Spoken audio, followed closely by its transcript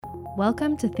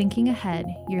Welcome to Thinking Ahead,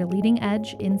 your leading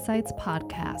edge insights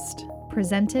podcast,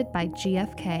 presented by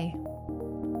GfK.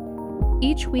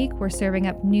 Each week, we're serving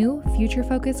up new,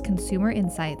 future-focused consumer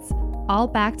insights, all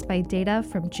backed by data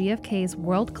from GfK's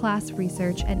world-class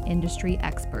research and industry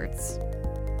experts.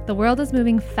 The world is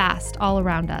moving fast all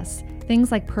around us. Things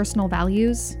like personal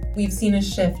values. We've seen a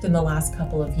shift in the last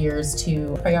couple of years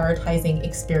to prioritizing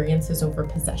experiences over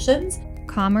possessions.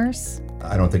 Commerce.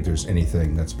 I don't think there's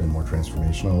anything that's been more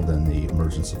transformational than the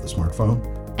emergence of the smartphone.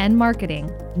 And marketing.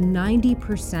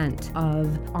 90%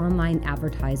 of online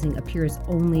advertising appears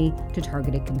only to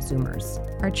targeted consumers.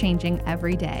 Are changing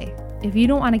every day. If you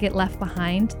don't want to get left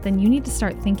behind, then you need to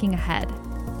start thinking ahead.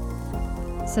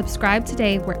 Subscribe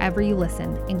today wherever you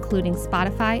listen, including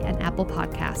Spotify and Apple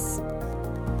Podcasts.